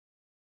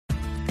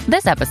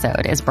This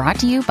episode is brought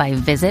to you by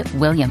Visit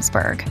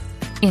Williamsburg.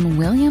 In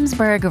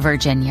Williamsburg,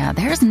 Virginia,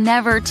 there's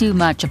never too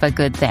much of a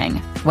good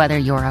thing. Whether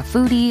you're a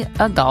foodie,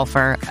 a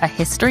golfer, a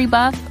history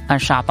buff, a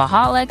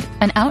shopaholic,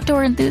 an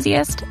outdoor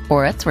enthusiast,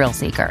 or a thrill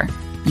seeker,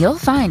 you'll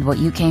find what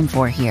you came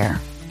for here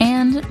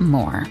and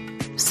more.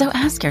 So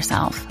ask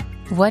yourself,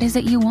 what is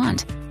it you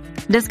want?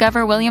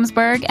 Discover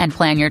Williamsburg and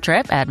plan your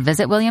trip at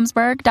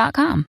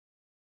visitwilliamsburg.com.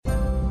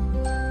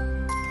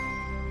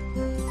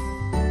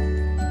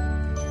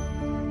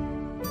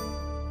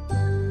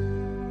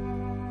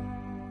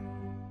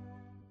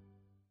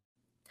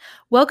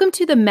 Welcome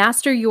to the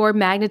Master Your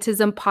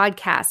Magnetism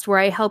podcast, where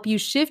I help you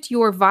shift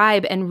your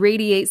vibe and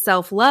radiate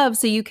self-love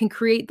so you can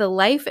create the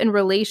life and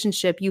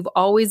relationship you've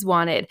always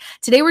wanted.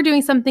 Today, we're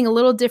doing something a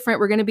little different.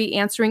 We're going to be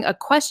answering a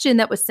question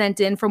that was sent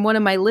in from one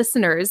of my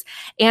listeners.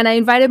 And I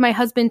invited my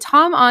husband,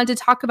 Tom, on to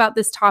talk about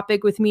this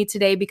topic with me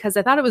today because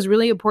I thought it was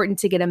really important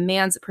to get a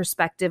man's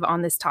perspective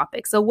on this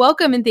topic. So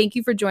welcome and thank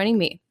you for joining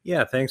me.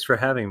 Yeah, thanks for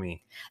having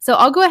me. So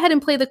I'll go ahead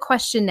and play the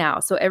question now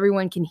so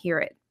everyone can hear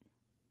it.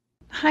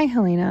 Hi,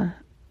 Helena.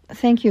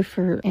 Thank you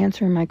for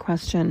answering my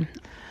question.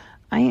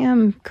 I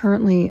am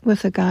currently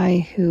with a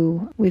guy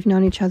who we've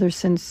known each other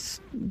since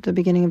the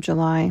beginning of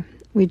July.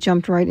 We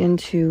jumped right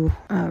into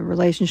a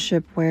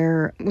relationship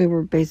where he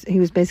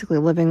was basically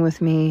living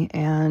with me,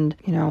 and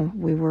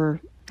we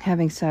were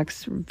having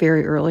sex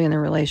very early in the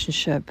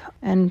relationship.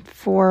 And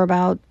for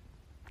about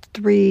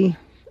 3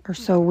 or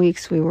so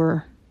weeks, we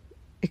were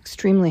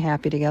extremely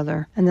happy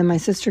together. And then my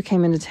sister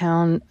came into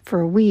town for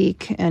a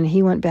week, and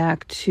he went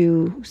back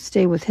to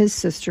stay with his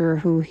sister,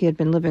 who he had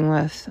been living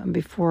with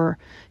before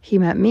he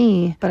met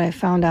me. But I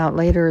found out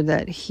later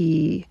that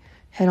he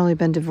had only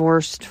been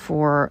divorced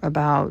for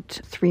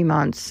about 3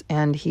 months,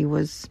 and he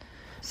was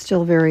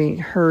still very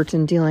hurt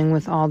and dealing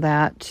with all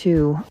that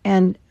too.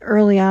 And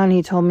early on,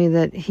 he told me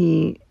that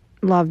he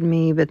loved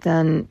me, but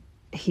then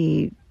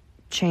he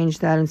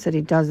changed that and said he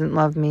doesn't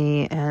love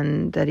me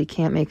and that he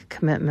can't make a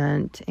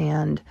commitment.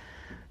 And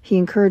he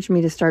encouraged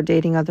me to start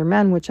dating other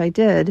men, which I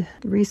did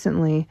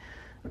recently.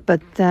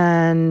 But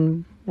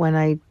then when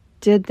I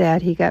did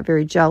that, he got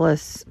very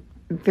jealous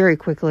very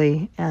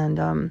quickly,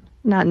 and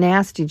not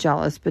nasty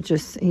jealous, but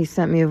just he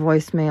sent me a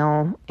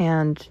voicemail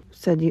and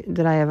said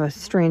that I have a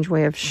strange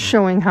way of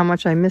showing how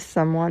much I miss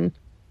someone.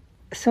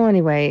 So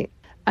anyway,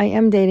 I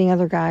am dating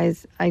other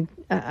guys.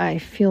 I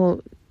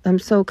feel I'm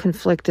so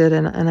conflicted,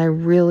 and I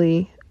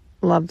really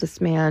love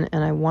this man,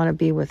 and I want to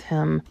be with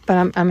him.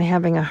 But I'm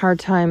having a hard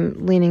time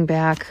leaning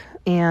back,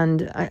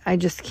 and I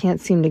just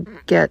can't seem to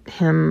get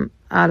him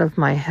out of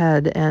my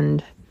head.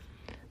 And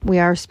we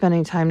are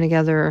spending time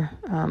together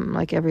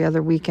like every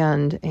other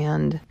weekend,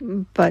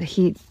 but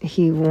he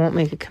won't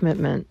make a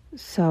commitment.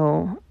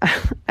 So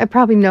I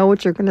probably know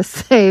what you're going to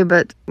say,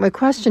 but my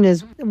question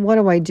is, what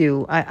do I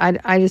do?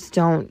 I just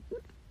don't.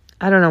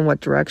 I don't know what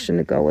direction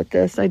to go with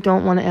this. I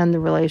don't want to end the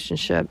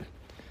relationship,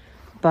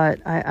 but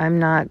I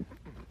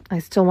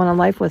still want a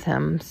life with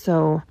him.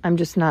 So I'm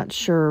just not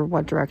sure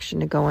what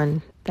direction to go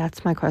in.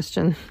 That's my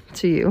question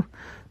to you.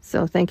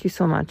 So thank you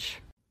so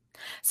much.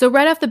 So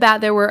right off the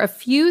bat, there were a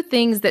few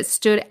things that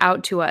stood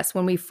out to us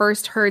when we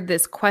first heard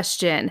this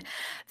question.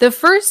 The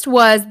first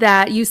was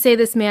that you say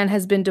this man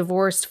has been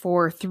divorced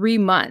for 3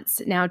 months.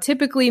 Now,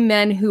 typically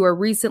men who are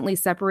recently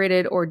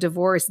separated or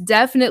divorced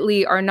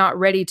definitely are not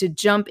ready to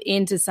jump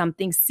into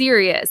something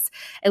serious,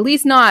 at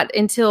least not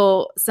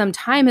until some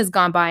time has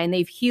gone by and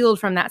they've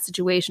healed from that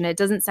situation. It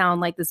doesn't sound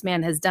like this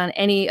man has done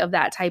any of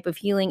that type of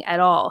healing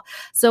at all.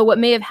 So what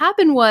may have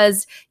happened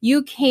was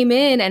you came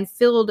in and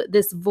filled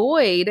this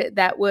void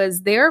that was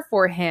there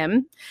for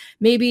him.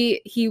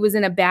 Maybe he was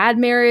in a bad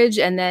marriage,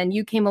 and then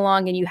you came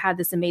along and you had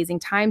this amazing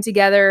time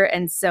together.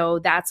 And so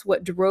that's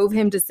what drove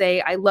him to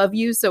say, I love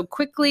you so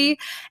quickly,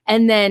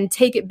 and then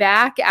take it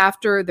back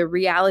after the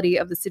reality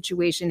of the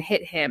situation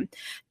hit him.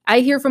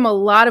 I hear from a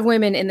lot of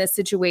women in this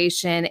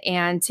situation,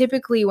 and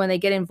typically when they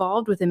get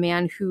involved with a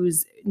man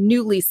who's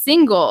newly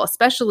single,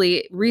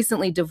 especially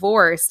recently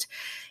divorced,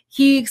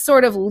 he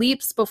sort of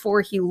leaps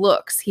before he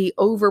looks. He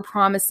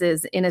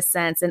overpromises in a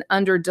sense and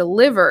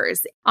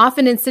underdelivers.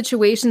 Often in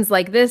situations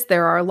like this,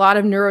 there are a lot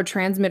of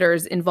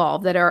neurotransmitters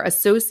involved that are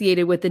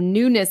associated with the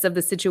newness of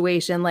the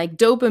situation, like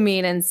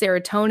dopamine and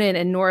serotonin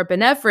and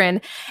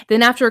norepinephrine.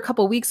 Then after a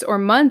couple weeks or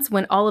months,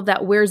 when all of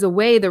that wears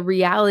away, the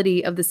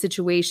reality of the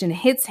situation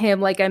hits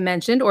him, like I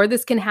mentioned, or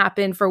this can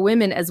happen for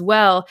women as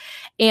well.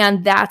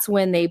 And that's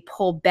when they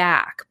pull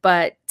back.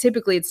 But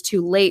typically it's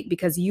too late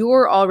because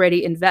you're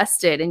already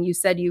invested, and you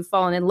said you've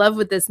fallen in love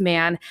with this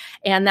man.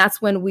 And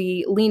that's when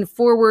we lean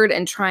forward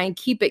and try and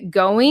keep it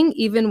going,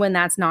 even when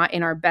that's not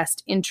in our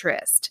best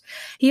interest.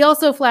 He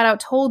also flat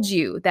out told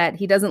you that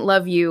he doesn't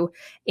love you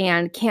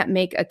and can't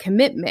make a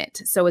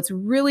commitment. So it's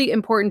really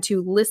important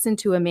to listen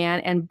to a man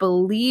and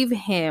believe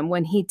him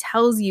when he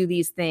tells you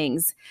these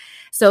things.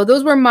 So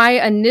those were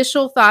my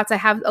initial thoughts. I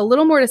have a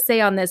little more to say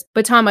on this,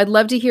 but Tom, I'd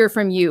love to hear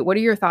from you. What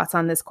are your thoughts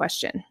on this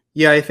question?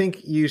 Yeah, I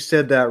think you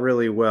said that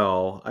really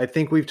well. I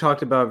think we've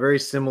talked about very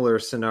similar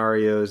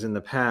scenarios in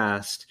the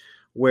past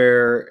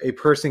where a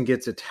person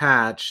gets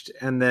attached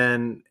and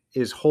then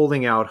is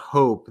holding out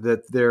hope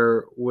that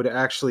there would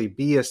actually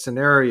be a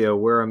scenario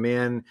where a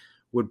man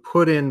would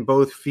put in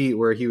both feet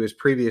where he was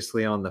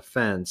previously on the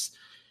fence.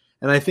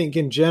 And I think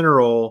in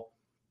general,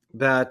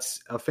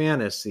 that's a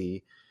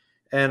fantasy.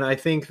 And I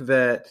think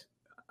that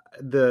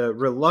the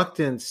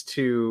reluctance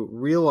to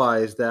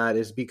realize that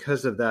is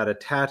because of that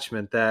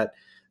attachment, that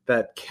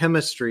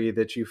chemistry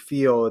that you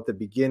feel at the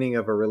beginning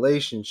of a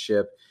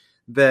relationship,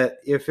 that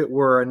if it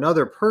were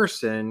another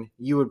person,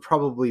 you would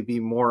probably be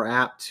more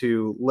apt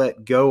to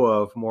let go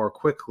of more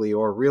quickly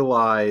or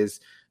realize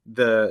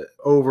the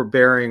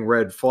overbearing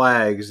red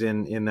flags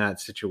in that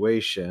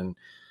situation.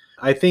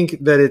 I think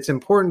that it's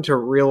important to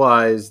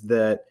realize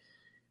that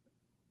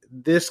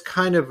this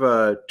kind of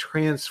a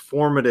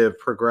transformative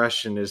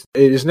progression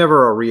is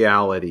never a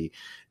reality.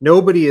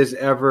 Nobody is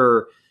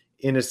ever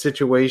in a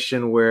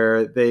situation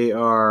where they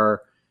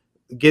are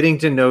getting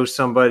to know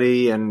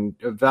somebody and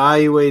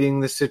evaluating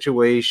the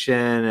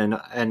situation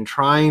and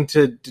trying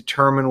to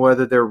determine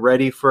whether they're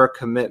ready for a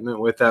commitment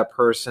with that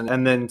person,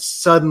 and then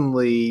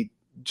suddenly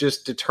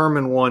just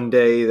determine one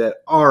day that,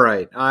 all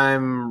right,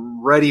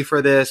 I'm ready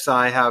for this.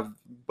 I have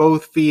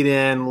both feet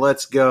in,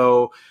 let's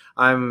go.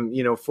 I'm,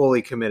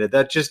 fully committed.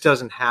 That just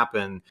doesn't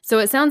happen. So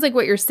it sounds like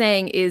what you're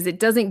saying is it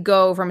doesn't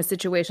go from a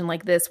situation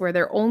like this where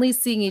they're only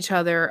seeing each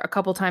other a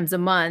couple times a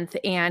month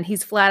and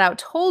he's flat out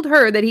told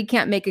her that he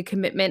can't make a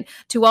commitment,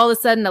 to all of a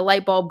sudden a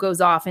light bulb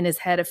goes off in his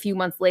head a few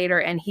months later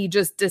and he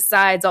just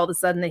decides all of a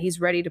sudden that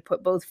he's ready to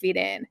put both feet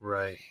in.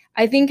 Right.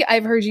 I think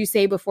I've heard you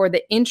say before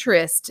that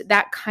interest,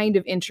 that kind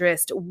of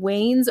interest,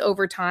 wanes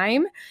over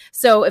time.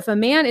 So if a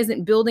man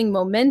isn't building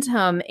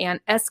momentum and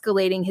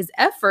escalating his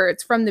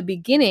efforts from the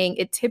beginning,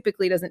 it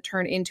typically doesn't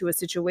turn into a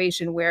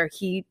situation where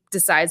he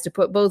decides to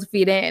put both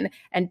feet in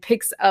and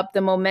picks up the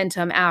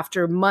momentum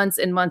after months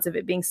and months of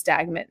it being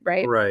stagnant,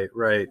 right?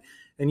 Right.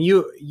 And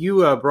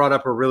you brought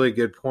up a really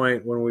good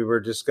point when we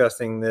were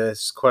discussing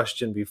this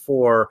question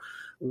before.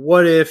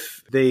 What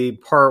if they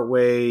part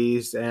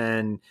ways,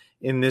 and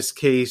in this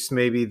case,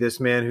 maybe this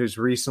man who's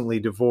recently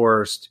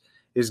divorced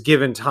is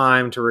given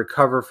time to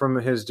recover from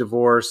his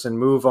divorce and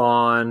move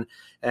on,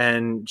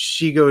 and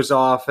she goes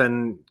off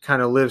and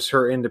kind of lives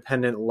her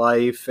independent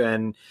life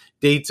and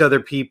dates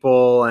other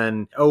people,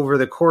 and over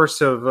the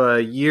course of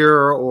a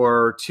year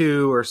or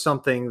two or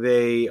something,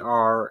 they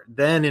are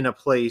then in a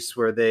place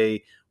where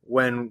they,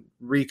 when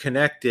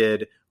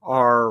reconnected,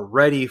 are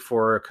ready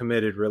for a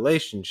committed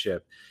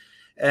relationship.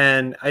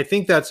 And I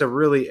think that's a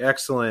really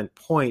excellent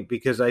point,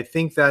 because I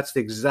think that's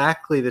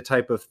exactly the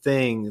type of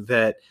thing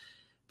that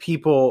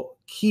people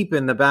keep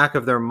in the back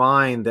of their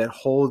mind that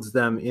holds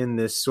them in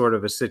this sort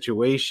of a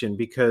situation,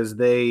 because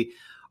they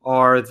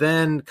are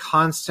then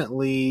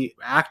constantly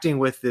acting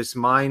with this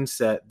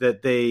mindset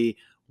that they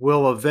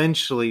will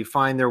eventually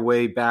find their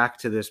way back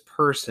to this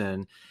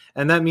person.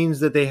 And that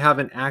means that they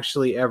haven't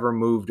actually ever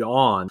moved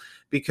on,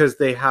 because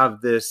they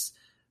have this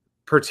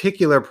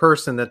particular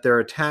person that they're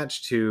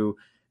attached to,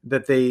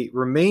 that they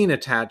remain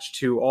attached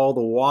to all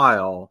the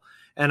while.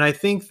 And I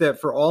think that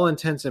for all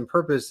intents and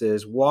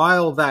purposes,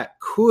 while that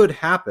could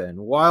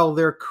happen, while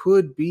there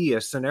could be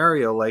a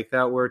scenario like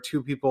that where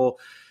two people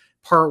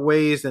part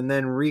ways and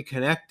then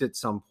reconnect at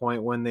some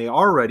point when they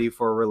are ready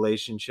for a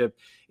relationship,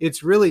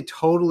 it's really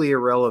totally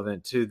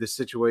irrelevant to the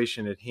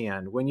situation at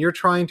hand. When you're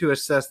trying to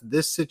assess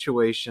this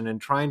situation and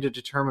trying to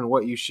determine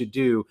what you should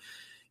do,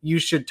 you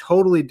should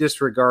totally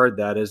disregard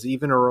that as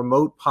even a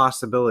remote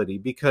possibility,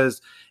 because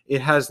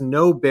it has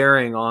no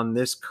bearing on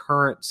this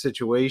current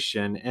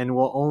situation and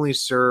will only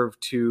serve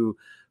to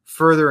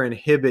further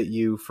inhibit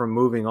you from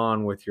moving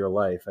on with your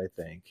life, I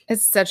think.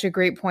 It's such a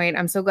great point.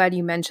 I'm so glad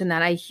you mentioned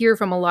that. I hear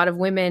from a lot of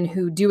women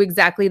who do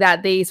exactly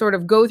that. They sort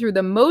of go through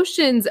the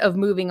motions of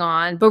moving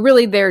on, but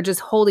really they're just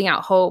holding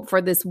out hope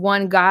for this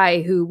one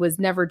guy who was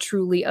never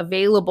truly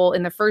available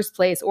in the first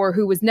place, or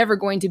who was never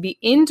going to be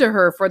into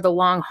her for the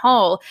long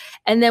haul.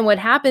 And then what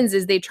happens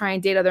is they try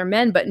and date other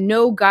men, but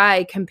no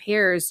guy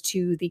compares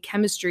to the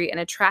chemistry and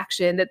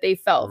attraction that they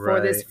felt for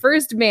this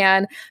first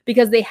man,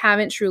 because they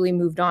haven't truly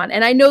moved on.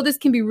 And I know this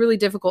can be really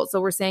difficult.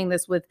 So we're saying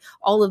this with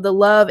all of the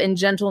love and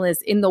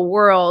gentleness in the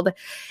world.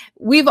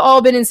 We've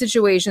all been in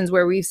situations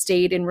where we've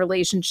stayed in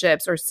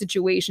relationships or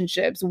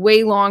situationships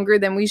way longer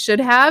than we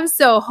should have.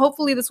 So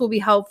hopefully this will be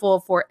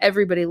helpful for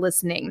everybody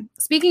listening.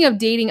 Speaking of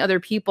dating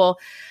other people,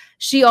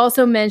 she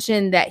also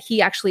mentioned that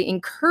he actually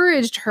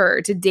encouraged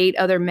her to date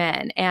other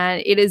men.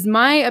 And it is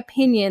my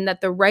opinion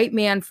that the right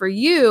man for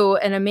you,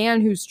 and a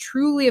man who's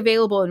truly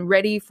available and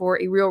ready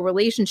for a real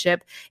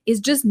relationship,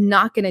 is just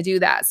not going to do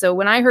that. So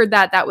when I heard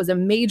that, that was a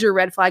major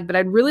red flag, but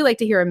I'd really like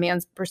to hear a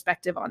man's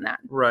perspective on that.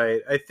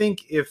 Right. I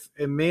think if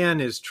a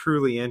man is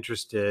truly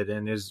interested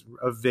and is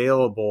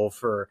available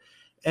for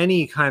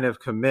any kind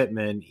of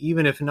commitment,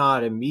 even if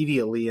not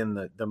immediately in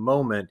the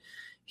moment,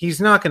 he's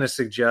not going to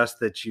suggest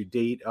that you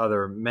date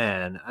other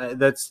men.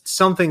 That's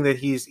something that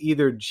he's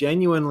either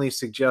genuinely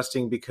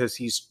suggesting because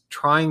he's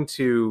trying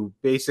to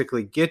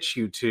basically get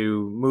you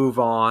to move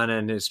on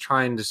and is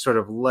trying to sort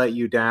of let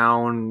you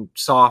down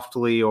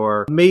softly,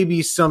 or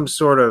maybe some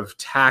sort of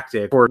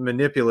tactic or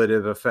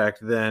manipulative effect.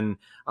 Then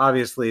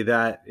obviously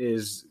that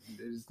is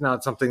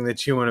not something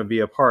that you want to be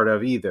a part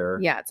of either.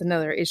 Yeah, it's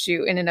another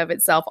issue in and of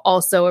itself,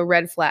 also a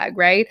red flag,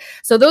 right?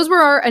 So those were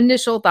our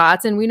initial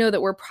thoughts, and we know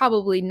that we're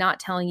probably not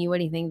telling you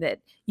anything that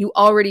you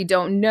already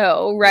don't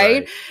know,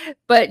 right?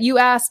 But you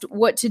asked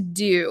what to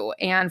do.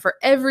 And for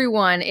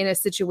everyone in a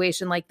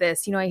situation like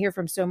this, I hear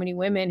from so many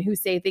women who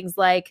say things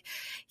like,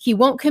 he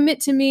won't commit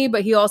to me,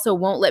 but he also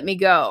won't let me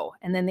go.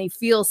 And then they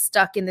feel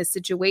stuck in this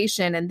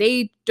situation and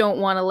they don't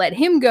want to let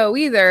him go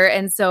either.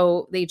 And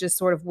so they just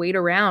sort of wait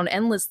around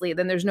endlessly.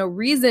 Then there's no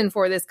reason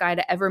for this guy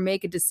to ever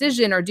make a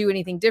decision or do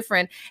anything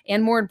different.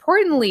 And more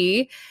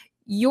importantly,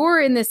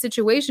 you're in this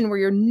situation where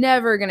you're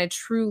never going to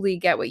truly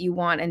get what you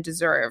want and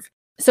deserve.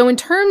 So in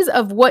terms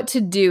of what to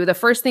do, the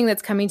first thing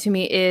that's coming to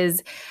me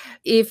is,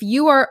 if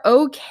you are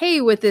okay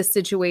with this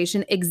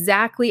situation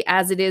exactly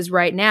as it is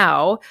right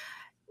now,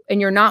 and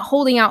you're not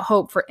holding out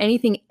hope for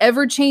anything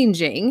ever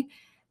changing,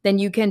 then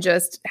you can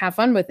just have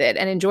fun with it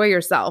and enjoy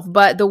yourself.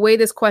 But the way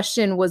this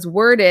question was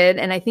worded,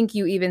 and I think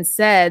you even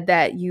said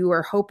that you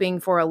are hoping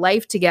for a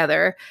life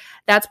together,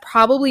 that's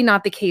probably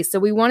not the case. So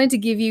we wanted to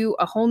give you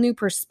a whole new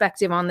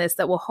perspective on this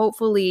that will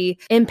hopefully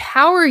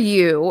empower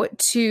you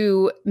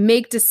to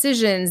make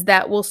decisions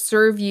that will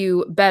serve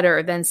you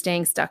better than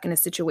staying stuck in a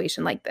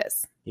situation like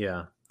this.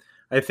 Yeah.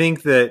 I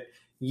think that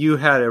you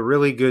had a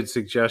really good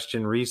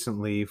suggestion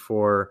recently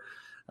for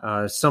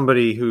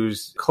somebody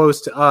who's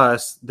close to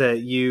us that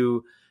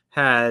you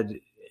had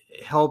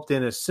helped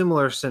in a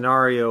similar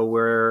scenario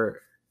where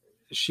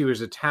she was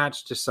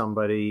attached to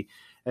somebody,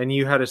 and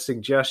you had a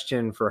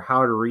suggestion for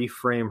how to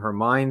reframe her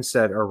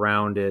mindset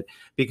around it.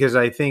 Because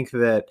I think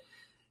that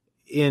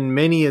in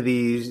many of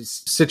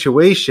these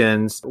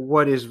situations,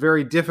 what is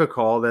very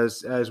difficult,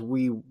 as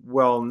we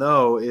well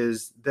know,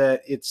 is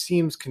that it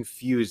seems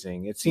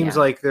confusing. It seems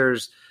like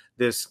there's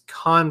this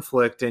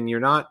conflict and you're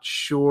not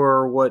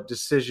sure what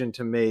decision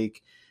to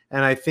make.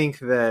 And I think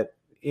that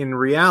in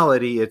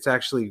reality, it's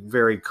actually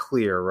very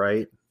clear,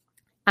 right?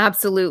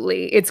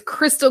 Absolutely. It's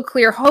crystal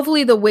clear.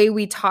 Hopefully the way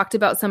we talked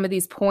about some of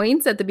these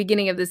points at the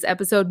beginning of this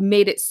episode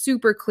made it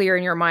super clear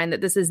in your mind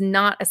that this is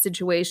not a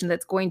situation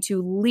that's going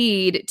to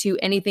lead to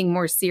anything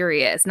more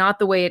serious, not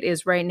the way it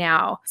is right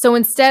now. So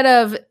instead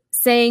of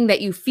saying that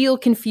you feel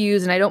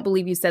confused, and I don't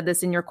believe you said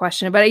this in your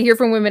question, but I hear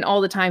from women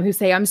all the time who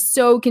say, I'm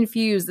so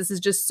confused. This is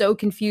just so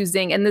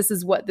confusing. And this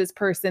is what this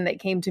person that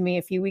came to me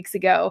a few weeks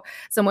ago,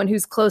 someone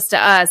who's close to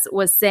us,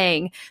 was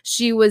saying.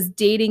 She was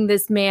dating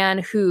this man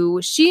who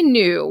she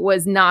knew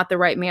was not the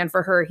right man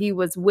for her. He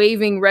was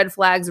waving red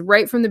flags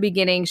right from the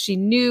beginning. She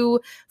knew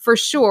for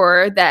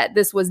sure that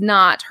this was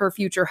not her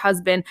future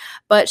husband,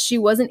 but she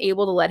wasn't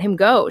able to let him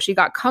go. She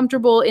got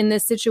comfortable in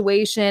this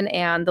situation,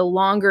 and the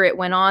longer it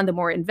went on, the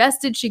more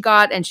invested she got,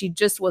 and she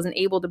just wasn't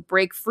able to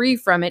break free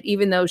from it,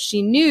 even though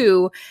she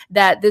knew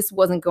that this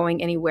wasn't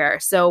going anywhere.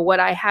 So what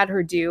I had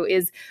her do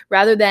is,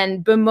 rather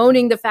than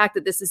bemoaning the fact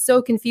that this is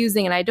so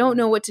confusing and I don't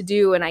know what to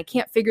do and I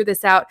can't figure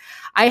this out,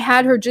 I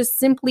had her just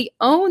simply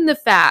own the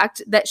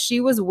fact that she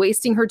was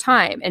wasting her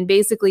time and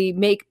basically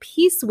make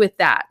peace with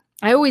that.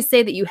 I always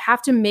say that you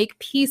have to make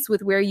peace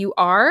with where you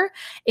are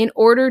in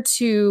order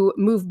to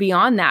move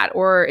beyond that,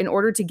 or in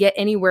order to get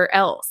anywhere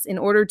else, in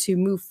order to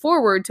move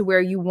forward to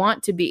where you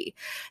want to be.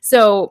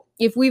 So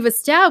if we've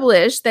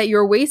established that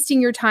you're wasting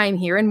your time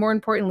here, and more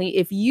importantly,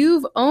 if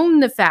you've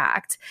owned the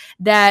fact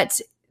that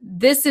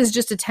this is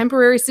just a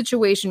temporary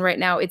situation right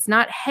now, it's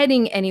not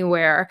heading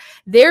anywhere,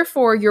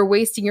 therefore you're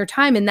wasting your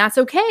time, and that's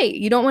okay.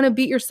 You don't want to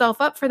beat yourself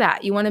up for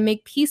that. You want to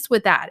make peace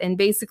with that and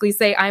basically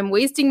say, I'm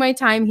wasting my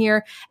time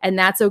here, and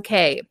that's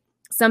okay.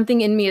 Something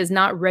in me is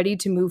not ready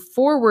to move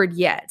forward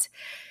yet.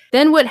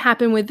 Then what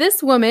happened with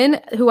this woman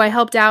who I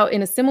helped out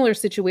in a similar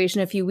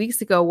situation a few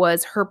weeks ago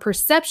was her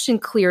perception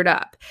cleared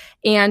up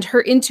and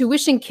her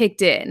intuition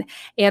kicked in.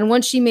 And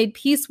once she made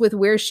peace with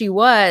where she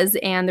was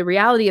and the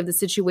reality of the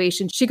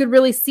situation, she could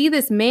really see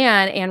this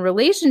man and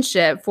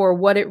relationship for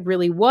what it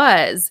really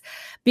was,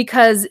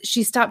 because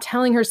she stopped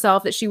telling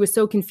herself that she was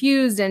so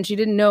confused and she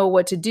didn't know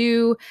what to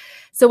do.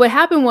 So what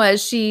happened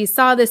was, she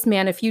saw this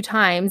man a few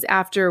times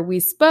after we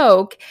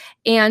spoke,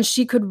 and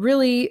she could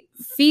really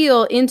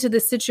feel into the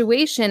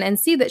situation and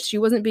see that she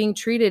wasn't being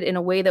treated in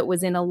a way that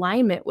was in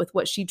alignment with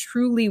what she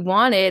truly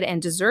wanted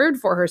and deserved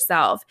for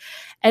herself.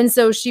 And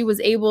so she was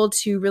able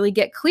to really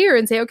get clear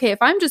and say, okay,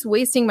 if I'm just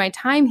wasting my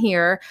time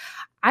here,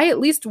 I at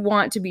least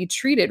want to be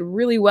treated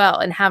really well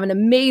and have an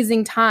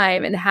amazing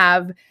time and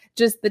have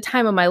just the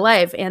time of my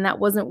life. And that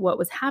wasn't what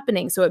was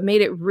happening. So it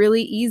made it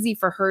really easy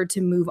for her to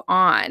move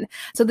on.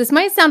 So this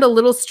might sound a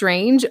little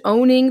strange,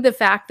 owning the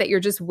fact that you're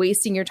just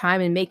wasting your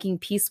time and making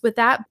peace with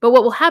that. But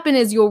what will happen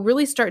is you'll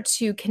really start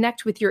to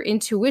connect with your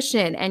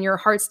intuition and your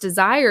heart's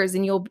desires,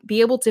 and you'll be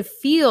able to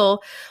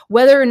feel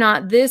whether or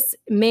not this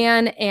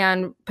man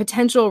and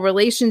potential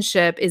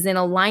relationship is in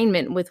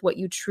alignment with what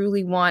you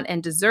truly want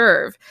and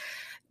deserve.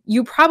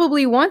 You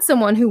probably want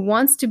someone who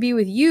wants to be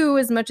with you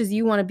as much as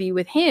you want to be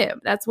with him.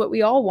 That's what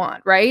we all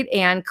want, right?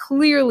 And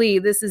clearly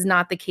this is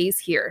not the case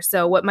here.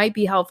 So what might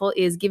be helpful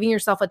is giving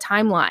yourself a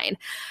timeline.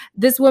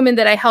 This woman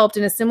that I helped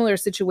in a similar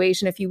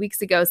situation a few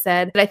weeks ago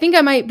said, I think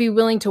I might be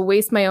willing to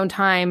waste my own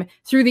time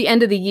through the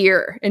end of the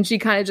year. And she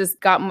kind of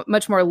just got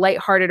much more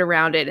lighthearted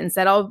around it and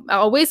said,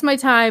 I'll waste my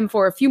time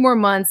for a few more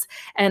months.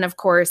 And of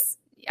course,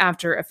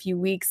 after a few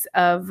weeks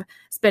of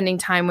spending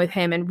time with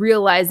him and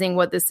realizing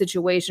what the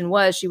situation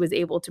was, she was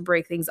able to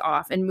break things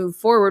off and move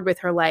forward with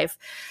her life.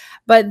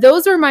 But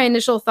those are my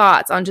initial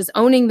thoughts on just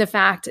owning the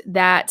fact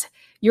that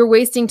you're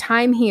wasting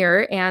time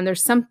here and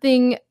there's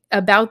something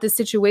about the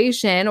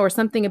situation or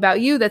something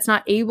about you that's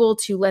not able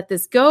to let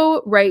this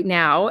go right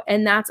now.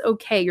 And that's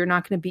okay. You're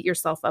not going to beat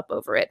yourself up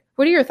over it.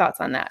 What are your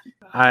thoughts on that?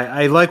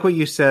 I like what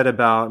you said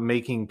about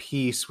making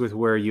peace with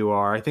where you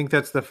are. I think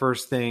that's the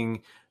first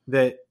thing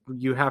that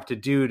you have to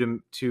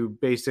do to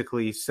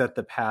basically set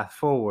the path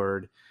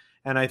forward.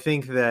 And I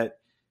think that,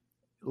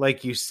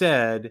 like you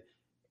said,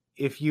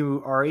 if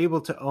you are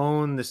able to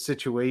own the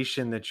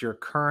situation that you're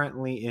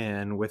currently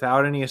in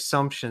without any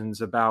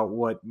assumptions about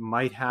what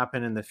might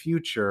happen in the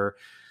future,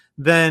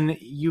 then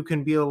you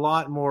can be a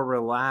lot more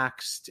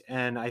relaxed.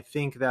 And I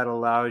think that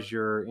allows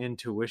your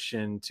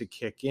intuition to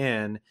kick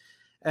in.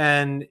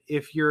 And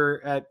if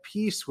you're at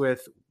peace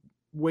with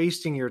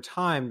wasting your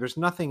time, there's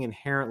nothing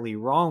inherently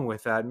wrong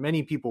with that.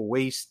 Many people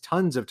waste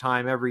tons of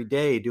time every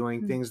day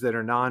doing things that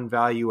are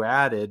non-value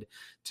added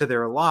to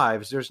their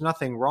lives. There's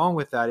nothing wrong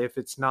with that if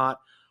it's not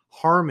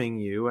harming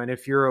you. And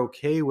if you're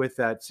okay with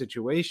that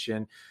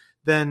situation,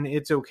 then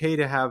it's okay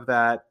to have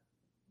that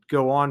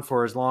go on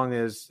for as long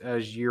as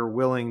you're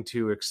willing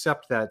to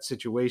accept that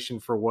situation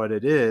for what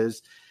it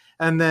is.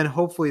 And then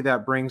hopefully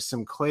that brings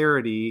some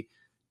clarity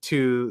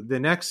to the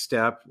next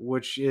step,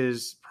 which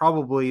is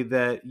probably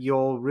that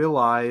you'll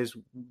realize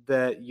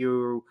that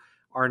you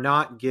are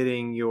not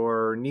getting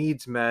your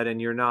needs met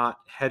and you're not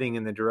heading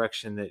in the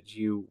direction that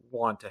you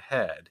want to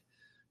head.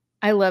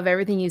 I love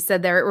everything you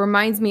said there. It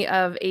reminds me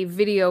of a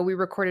video we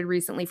recorded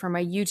recently for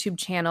my YouTube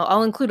channel.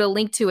 I'll include a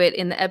link to it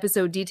in the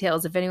episode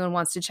details if anyone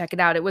wants to check it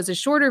out. It was a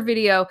shorter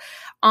video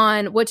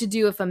on what to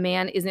do if a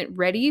man isn't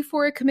ready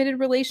for a committed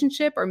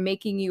relationship or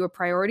making you a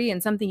priority.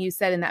 And something you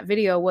said in that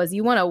video was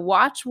you want to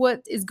watch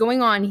what is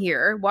going on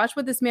here, watch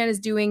what this man is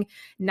doing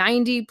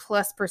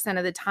 90+%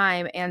 of the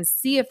time, and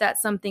see if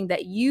that's something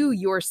that you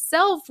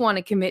yourself want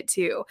to commit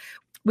to.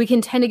 We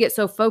can tend to get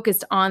so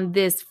focused on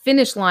this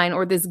finish line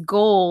or this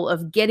goal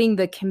of getting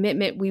the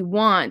commitment we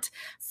want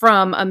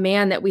from a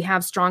man that we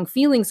have strong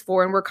feelings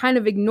for, and we're kind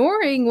of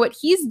ignoring what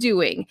he's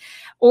doing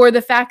or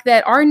the fact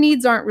that our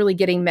needs aren't really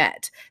getting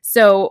met.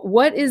 So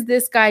what is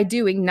this guy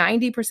doing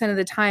 90% of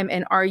the time?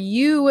 And are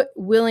you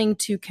willing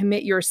to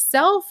commit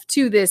yourself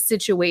to this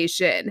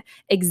situation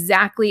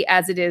exactly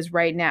as it is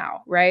right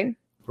now, right?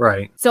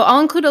 Right. So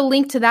I'll include a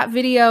link to that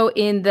video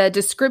in the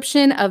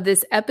description of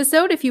this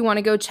episode if you want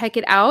to go check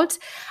it out.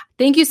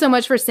 Thank you so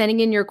much for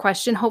sending in your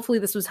question. Hopefully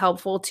this was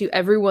helpful to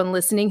everyone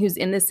listening who's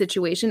in this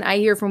situation. I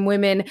hear from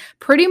women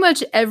pretty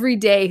much every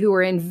day who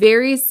are in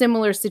very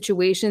similar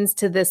situations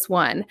to this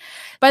one.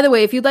 By the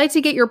way, if you'd like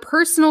to get your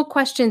personal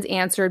questions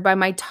answered by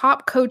my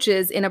top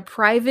coaches in a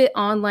private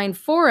online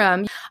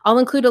forum, I'll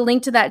include a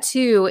link to that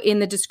too in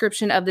the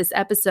description of this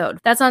episode.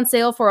 That's on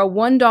sale for a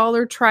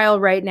 $1 trial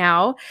right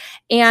now.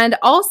 And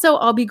also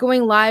I'll be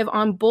going live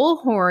on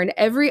Bullhorn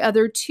every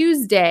other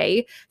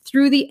Tuesday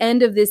through the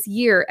end of this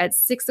year at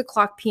 6:00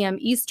 p.m.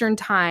 Eastern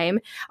Time.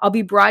 I'll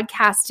be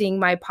broadcasting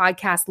my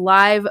podcast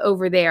live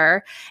over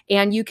there,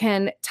 and you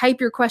can type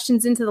your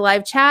questions into the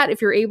live chat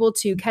if you're able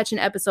to catch an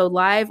episode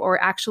live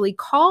or actually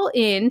call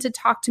in to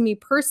talk to me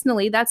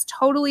personally. That's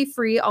totally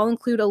free. I'll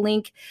include a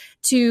link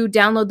to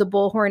download the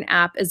Bullhorn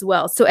app as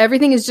well. So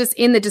everything is just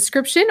in the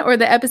description or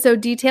the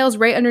episode details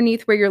right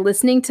underneath where you're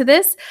listening to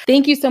this.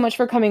 Thank you so much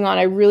for coming on.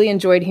 I really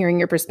enjoyed hearing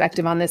your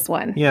perspective on this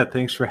one. Yeah,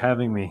 thanks for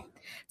having me.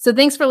 So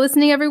thanks for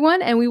listening,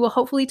 everyone, and we will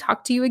hopefully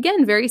talk to you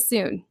again very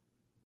soon.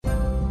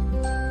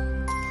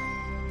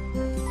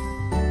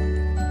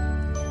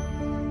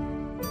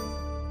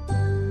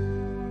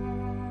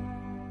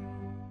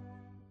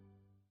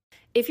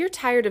 If you're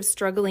tired of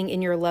struggling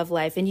in your love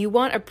life and you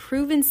want a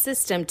proven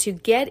system to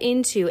get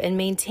into and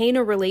maintain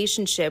a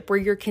relationship where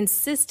you're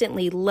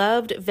consistently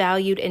loved,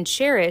 valued, and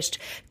cherished,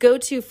 go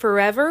to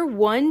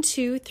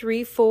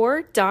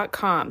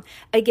forever1234.com.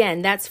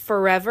 Again, that's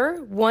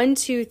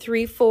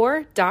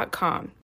forever1234.com.